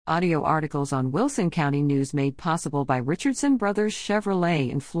Audio articles on Wilson County News made possible by Richardson Brothers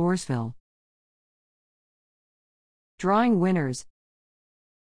Chevrolet in Floresville. Drawing winners.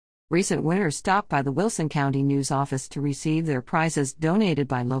 Recent winners stopped by the Wilson County News office to receive their prizes donated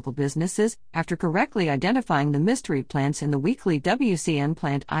by local businesses after correctly identifying the mystery plants in the weekly WCN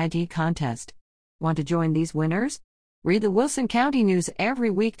Plant ID contest. Want to join these winners? Read the Wilson County News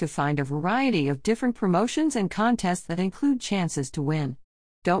every week to find a variety of different promotions and contests that include chances to win.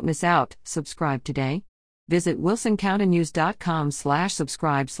 Don't miss out. Subscribe today. Visit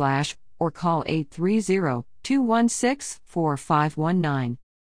wilsoncountynews.com/subscribe/ or call 830-216-4519.